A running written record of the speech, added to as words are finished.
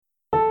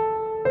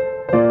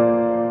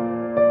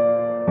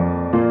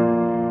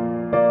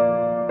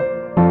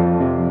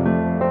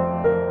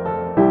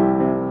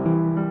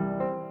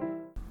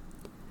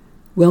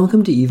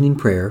Welcome to evening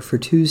prayer for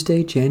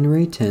Tuesday,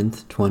 January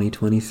 10th,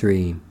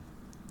 2023.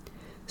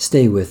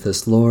 Stay with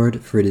us,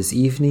 Lord, for it is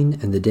evening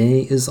and the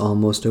day is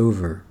almost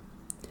over.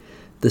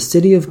 The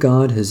city of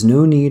God has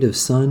no need of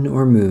sun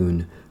or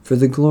moon, for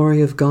the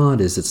glory of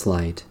God is its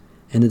light,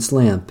 and its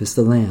lamp is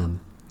the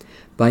Lamb.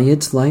 By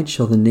its light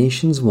shall the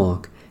nations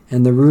walk,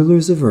 and the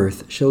rulers of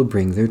earth shall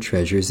bring their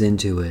treasures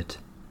into it.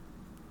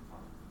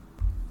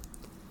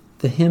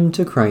 The Hymn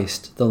to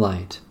Christ the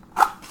Light.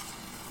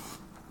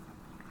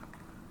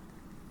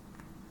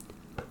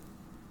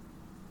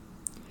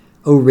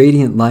 O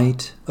radiant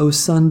light, O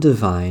Sun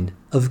divine,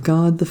 of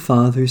God the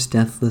Father's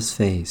deathless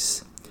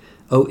face,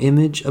 O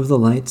image of the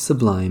light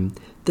sublime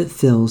that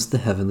fills the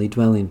heavenly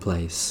dwelling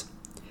place.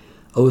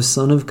 O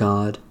Son of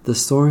God, the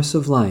source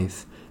of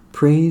life,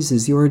 praise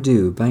is your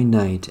due by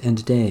night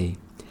and day.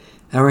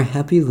 Our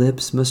happy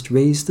lips must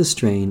raise the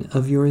strain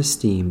of your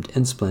esteemed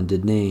and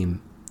splendid name.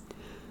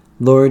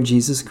 Lord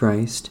Jesus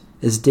Christ,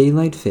 as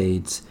daylight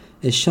fades,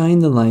 as shine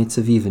the lights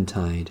of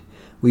eventide,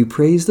 we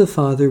praise the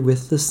Father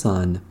with the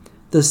Son,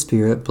 the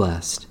Spirit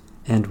blessed,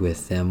 and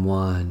with them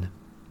one.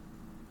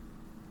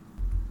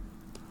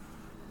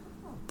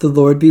 The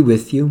Lord be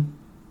with you.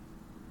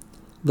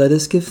 Let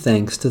us give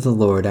thanks to the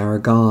Lord our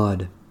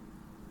God.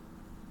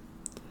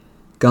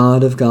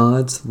 God of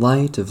gods,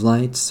 light of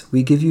lights,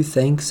 we give you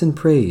thanks and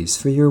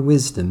praise for your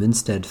wisdom and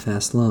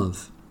steadfast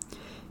love.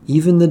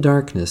 Even the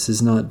darkness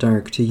is not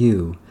dark to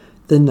you.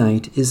 The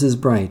night is as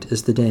bright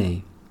as the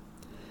day.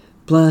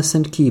 Bless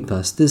and keep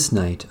us this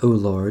night, O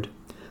Lord.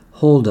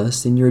 Hold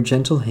us in your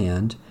gentle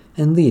hand,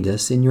 and lead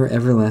us in your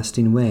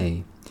everlasting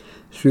way.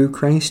 Through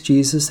Christ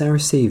Jesus our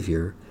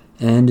Savior,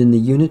 and in the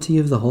unity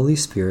of the Holy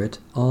Spirit,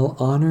 all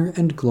honor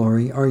and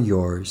glory are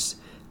yours,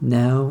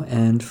 now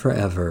and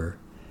forever.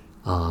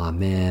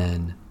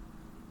 Amen.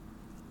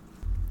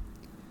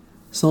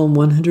 Psalm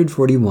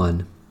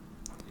 141.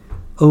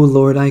 O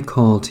Lord, I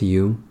call to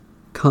you.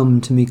 Come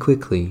to me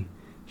quickly.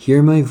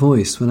 Hear my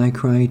voice when I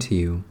cry to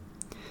you.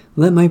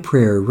 Let my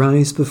prayer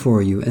rise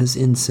before you as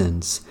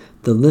incense,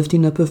 the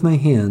lifting up of my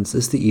hands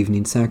as the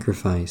evening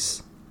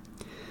sacrifice.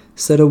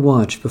 Set a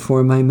watch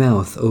before my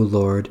mouth, O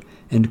Lord,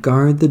 and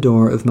guard the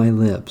door of my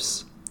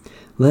lips.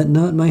 Let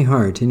not my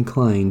heart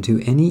incline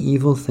to any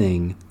evil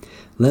thing.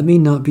 Let me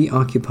not be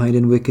occupied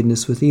in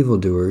wickedness with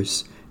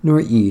evildoers,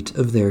 nor eat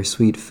of their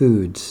sweet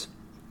foods.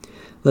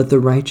 Let the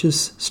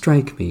righteous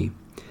strike me.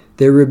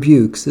 Their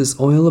rebukes as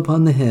oil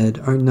upon the head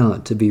are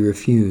not to be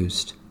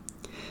refused.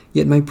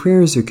 Yet my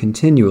prayers are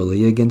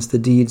continually against the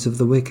deeds of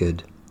the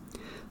wicked.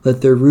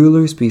 Let their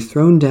rulers be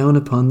thrown down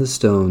upon the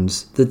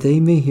stones, that they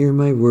may hear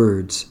my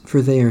words,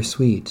 for they are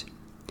sweet.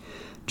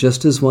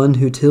 Just as one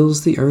who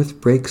tills the earth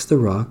breaks the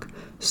rock,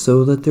 so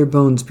let their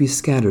bones be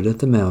scattered at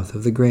the mouth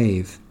of the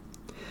grave.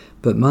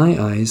 But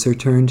my eyes are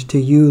turned to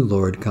you,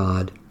 Lord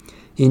God.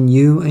 In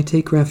you I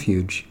take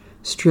refuge.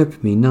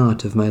 Strip me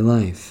not of my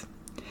life.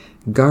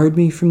 Guard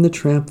me from the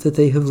trap that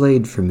they have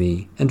laid for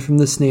me, and from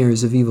the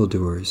snares of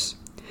evildoers.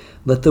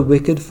 Let the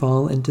wicked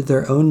fall into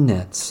their own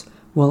nets,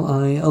 while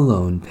I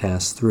alone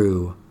pass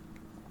through.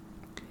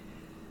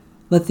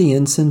 Let the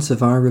incense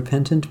of our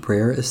repentant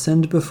prayer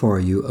ascend before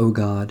you, O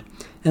God,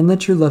 and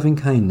let your loving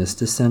kindness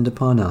descend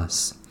upon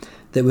us,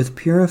 that with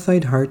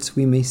purified hearts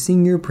we may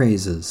sing your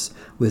praises,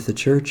 with the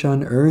church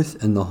on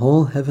earth and the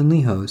whole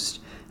heavenly host,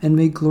 and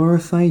may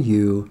glorify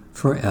you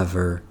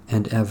forever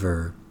and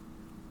ever.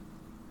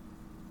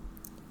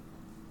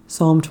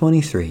 Psalm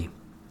 23.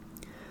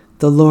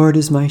 The Lord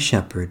is my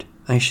shepherd,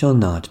 I shall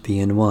not be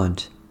in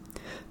want.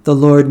 The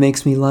Lord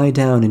makes me lie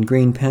down in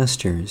green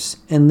pastures,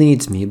 and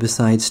leads me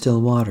beside still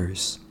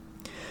waters.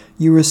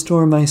 You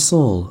restore my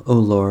soul, O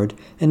Lord,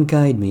 and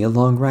guide me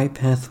along right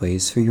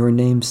pathways for your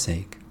name's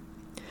sake.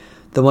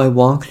 Though I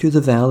walk through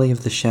the valley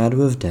of the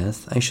shadow of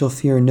death, I shall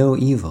fear no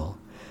evil,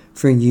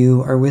 for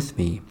you are with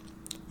me.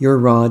 Your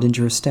rod and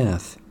your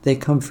staff, they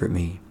comfort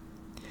me.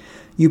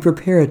 You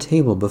prepare a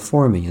table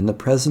before me in the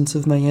presence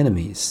of my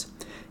enemies.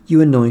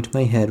 You anoint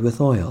my head with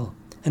oil,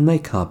 and my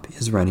cup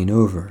is running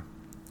over.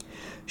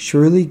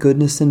 Surely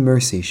goodness and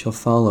mercy shall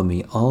follow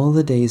me all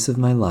the days of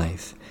my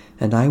life,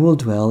 and I will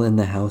dwell in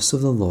the house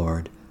of the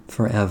Lord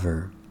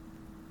forever.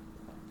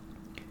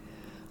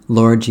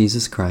 Lord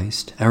Jesus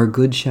Christ, our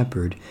good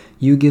shepherd,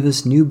 you give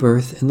us new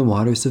birth in the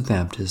waters of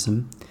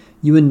baptism,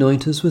 you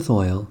anoint us with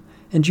oil,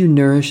 and you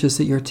nourish us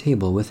at your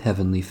table with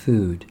heavenly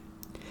food.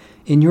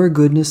 In your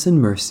goodness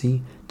and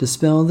mercy,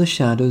 dispel the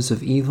shadows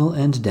of evil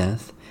and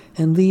death,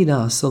 and lead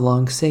us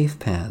along safe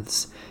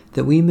paths,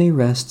 that we may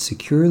rest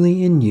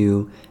securely in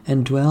you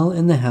and dwell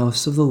in the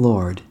house of the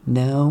Lord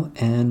now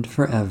and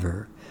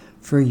forever,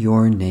 for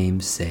your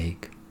name's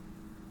sake.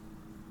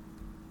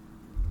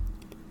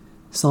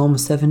 Psalm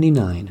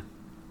 79.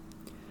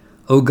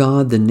 O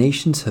God, the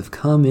nations have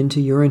come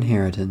into your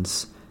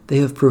inheritance. They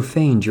have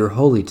profaned your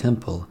holy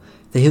temple.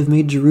 They have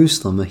made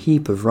Jerusalem a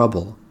heap of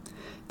rubble.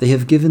 They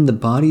have given the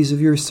bodies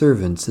of your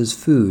servants as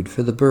food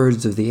for the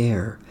birds of the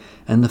air,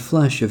 and the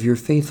flesh of your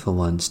faithful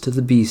ones to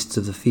the beasts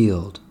of the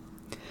field.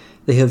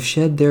 They have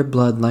shed their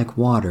blood like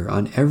water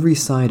on every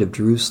side of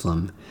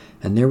Jerusalem,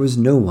 and there was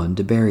no one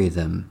to bury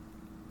them.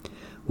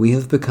 We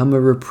have become a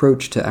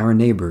reproach to our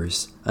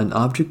neighbors, an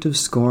object of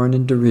scorn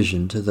and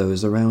derision to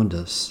those around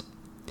us.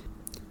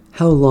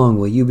 How long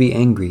will you be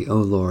angry, O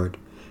Lord?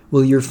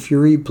 Will your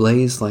fury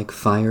blaze like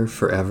fire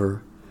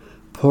forever?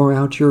 Pour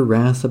out your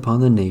wrath upon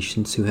the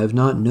nations who have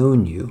not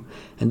known you,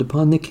 and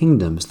upon the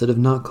kingdoms that have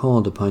not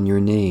called upon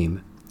your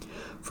name.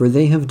 For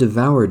they have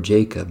devoured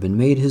Jacob and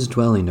made his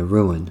dwelling a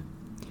ruin.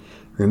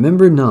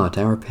 Remember not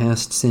our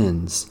past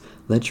sins.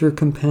 Let your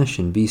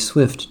compassion be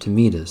swift to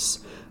meet us,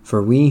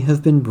 for we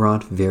have been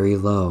brought very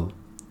low.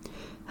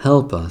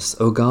 Help us,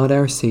 O God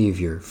our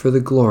Savior, for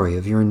the glory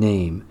of your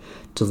name.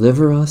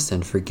 Deliver us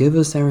and forgive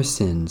us our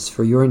sins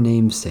for your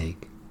name's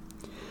sake.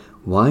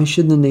 Why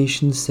should the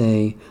nations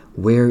say,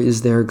 "Where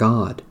is their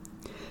God?"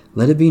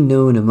 Let it be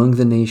known among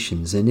the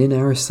nations and in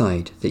our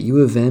sight that you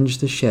avenge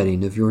the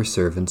shedding of your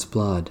servants'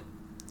 blood.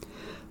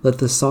 Let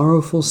the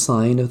sorrowful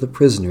sighing of the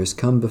prisoners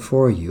come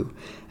before you,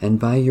 and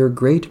by your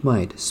great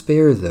might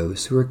spare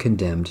those who are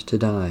condemned to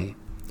die.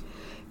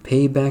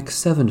 Pay back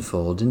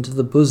sevenfold into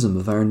the bosom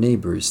of our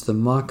neighbors the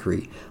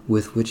mockery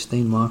with which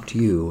they mocked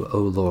you, O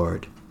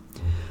Lord.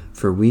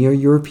 For we are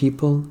your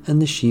people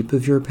and the sheep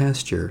of your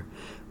pasture.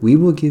 We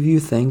will give you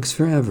thanks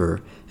forever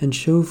and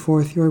show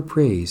forth your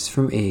praise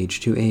from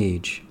age to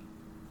age.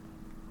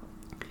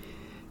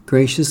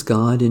 Gracious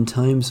God, in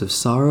times of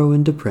sorrow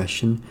and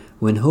depression,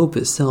 when hope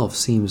itself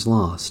seems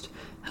lost,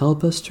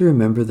 help us to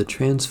remember the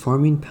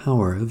transforming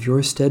power of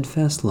your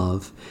steadfast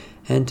love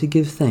and to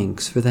give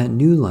thanks for that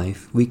new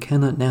life we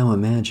cannot now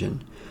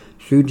imagine,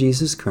 through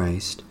Jesus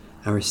Christ,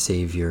 our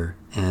Savior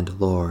and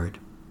Lord.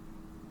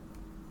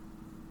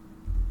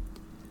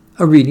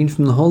 A reading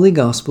from the Holy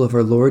Gospel of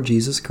our Lord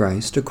Jesus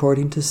Christ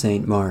according to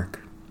St. Mark.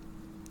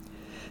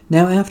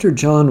 Now after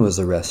John was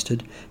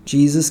arrested,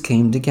 Jesus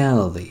came to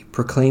Galilee,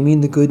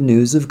 proclaiming the good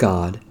news of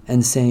God,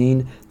 and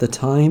saying, "The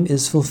time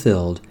is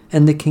fulfilled,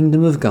 and the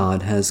kingdom of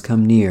God has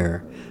come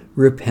near.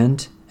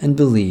 Repent and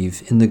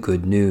believe in the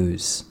good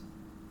news."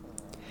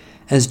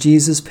 As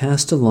Jesus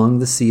passed along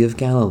the Sea of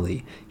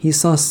Galilee, he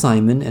saw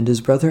Simon and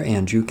his brother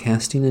Andrew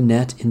casting a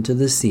net into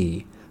the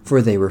sea,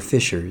 for they were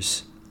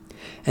fishers.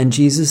 And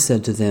Jesus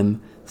said to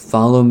them,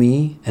 "Follow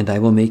me, and I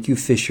will make you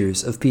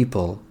fishers of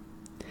people."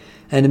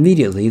 And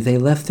immediately they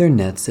left their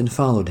nets and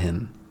followed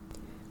him.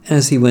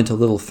 As he went a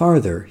little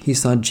farther, he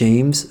saw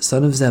James,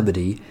 son of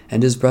Zebedee,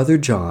 and his brother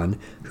John,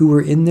 who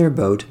were in their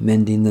boat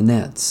mending the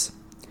nets.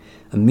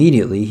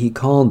 Immediately he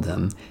called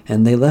them,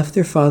 and they left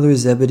their father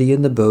Zebedee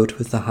in the boat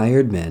with the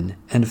hired men,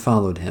 and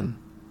followed him.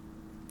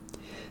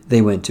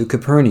 They went to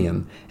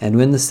Capernaum, and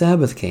when the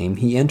Sabbath came,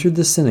 he entered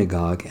the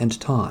synagogue and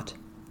taught.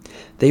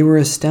 They were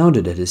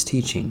astounded at his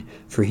teaching,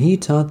 for he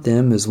taught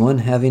them as one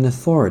having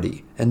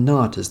authority, and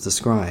not as the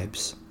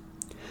scribes.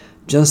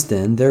 Just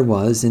then there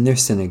was in their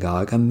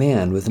synagogue a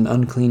man with an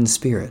unclean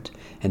spirit,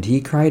 and he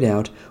cried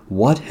out,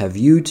 "What have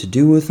you to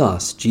do with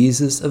us,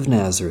 Jesus of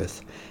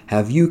Nazareth?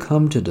 Have you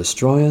come to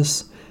destroy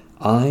us?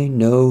 I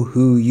know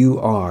who you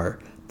are,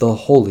 the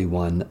Holy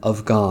One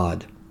of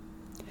God."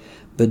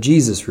 But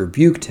Jesus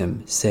rebuked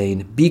him,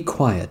 saying, "Be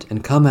quiet,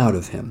 and come out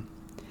of him."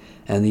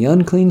 And the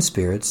unclean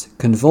spirits,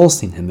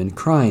 convulsing him and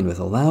crying with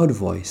a loud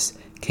voice,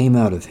 came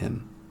out of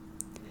him.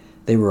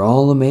 They were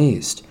all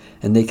amazed,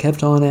 and they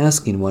kept on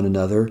asking one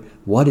another,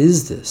 "What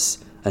is this?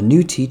 A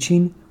new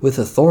teaching with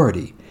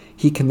authority.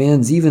 He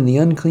commands even the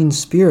unclean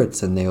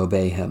spirits, and they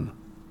obey him."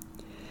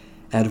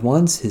 At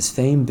once his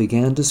fame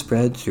began to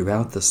spread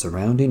throughout the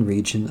surrounding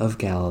region of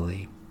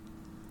Galilee.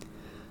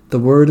 The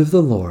word of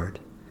the Lord.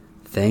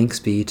 Thanks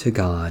be to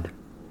God.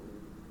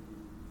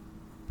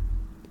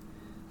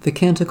 The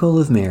Canticle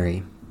of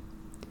Mary.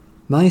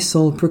 My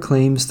soul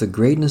proclaims the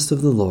greatness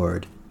of the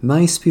Lord.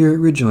 My spirit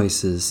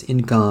rejoices in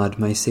God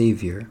my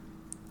Savior.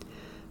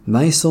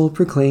 My soul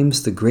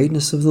proclaims the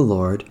greatness of the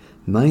Lord.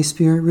 My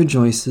spirit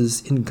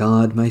rejoices in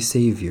God my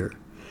Savior.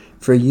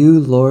 For you,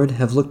 Lord,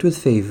 have looked with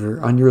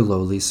favor on your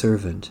lowly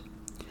servant.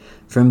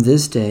 From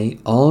this day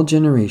all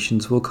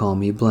generations will call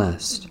me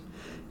blessed.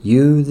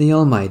 You, the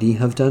Almighty,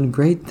 have done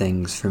great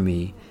things for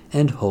me,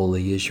 and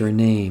holy is your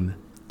name.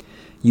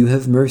 You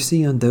have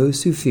mercy on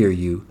those who fear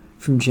you,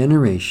 from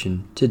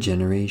generation to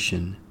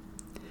generation.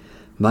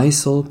 My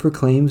soul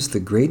proclaims the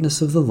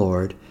greatness of the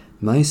Lord.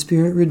 My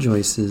spirit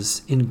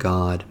rejoices in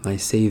God my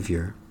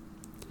Savior.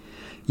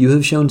 You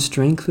have shown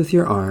strength with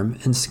your arm,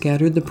 and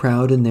scattered the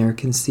proud in their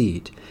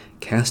conceit,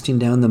 casting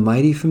down the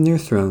mighty from their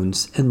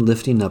thrones, and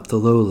lifting up the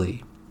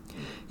lowly.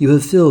 You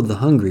have filled the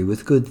hungry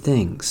with good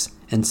things,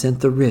 and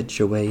sent the rich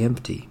away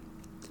empty.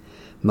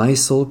 My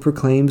soul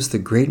proclaims the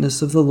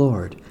greatness of the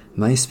Lord.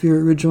 My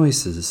spirit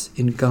rejoices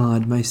in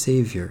God my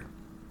Savior.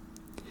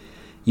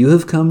 You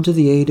have come to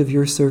the aid of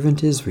your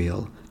servant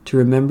Israel, to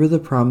remember the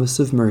promise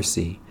of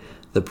mercy,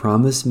 the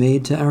promise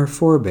made to our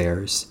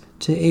forebears,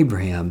 to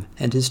Abraham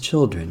and his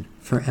children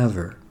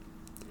forever.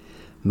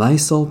 My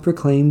soul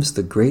proclaims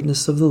the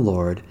greatness of the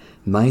Lord.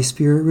 My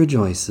spirit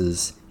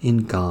rejoices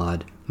in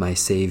God my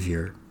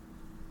Savior.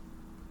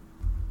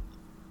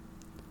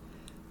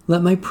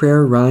 Let my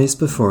prayer rise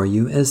before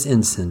you as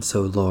incense,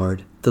 O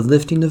Lord. The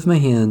lifting of my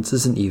hands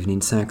is an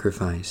evening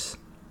sacrifice.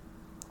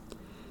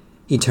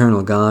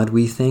 Eternal God,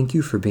 we thank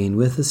you for being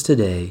with us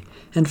today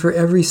and for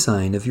every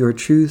sign of your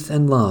truth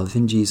and love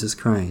in Jesus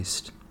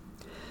Christ.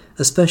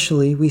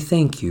 Especially we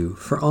thank you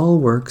for all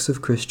works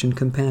of Christian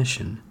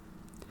compassion,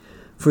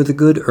 for the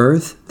good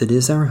earth that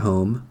is our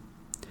home,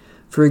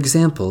 for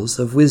examples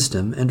of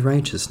wisdom and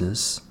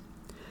righteousness,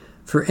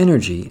 for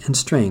energy and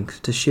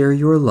strength to share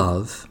your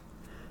love,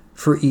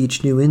 for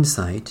each new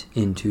insight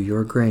into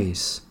your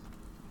grace.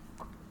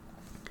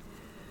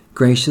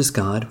 Gracious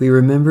God, we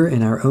remember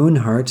in our own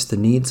hearts the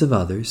needs of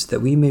others,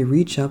 that we may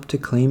reach up to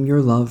claim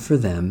your love for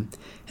them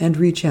and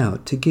reach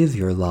out to give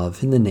your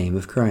love in the name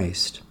of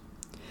Christ.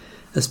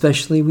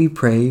 Especially we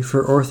pray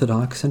for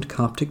Orthodox and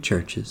Coptic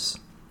churches,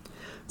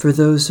 for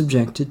those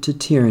subjected to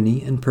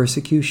tyranny and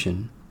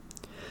persecution,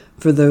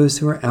 for those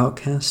who are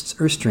outcasts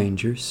or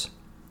strangers,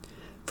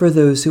 for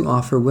those who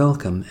offer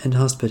welcome and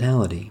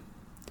hospitality,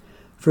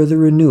 for the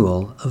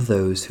renewal of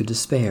those who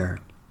despair.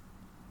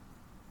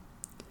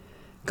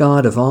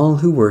 God of all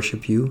who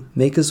worship you,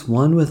 make us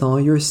one with all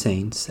your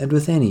saints and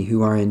with any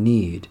who are in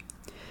need.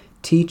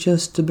 Teach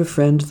us to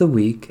befriend the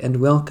weak and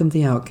welcome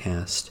the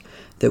outcast,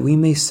 that we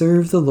may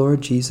serve the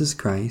Lord Jesus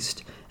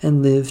Christ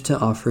and live to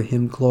offer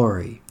him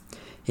glory.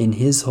 In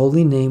his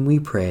holy name we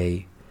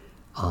pray.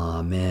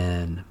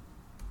 Amen.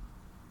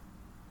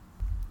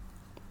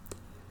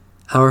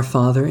 Our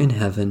Father in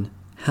heaven,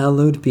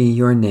 hallowed be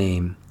your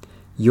name.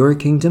 Your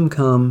kingdom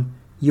come,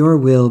 your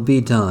will be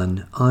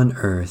done on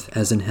earth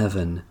as in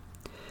heaven.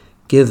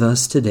 Give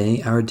us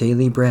today our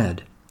daily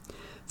bread.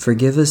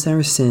 Forgive us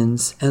our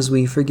sins as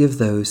we forgive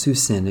those who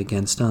sin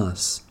against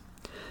us.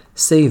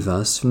 Save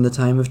us from the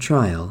time of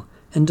trial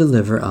and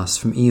deliver us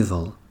from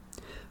evil.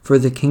 For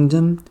the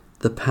kingdom,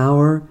 the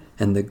power,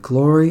 and the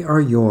glory are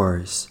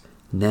yours,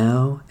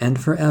 now and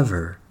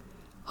forever.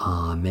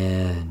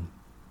 Amen.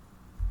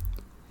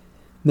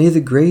 May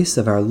the grace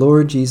of our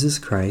Lord Jesus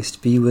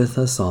Christ be with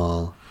us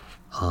all.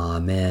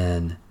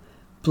 Amen.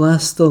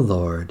 Bless the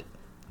Lord.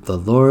 The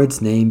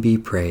Lord's name be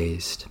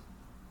praised.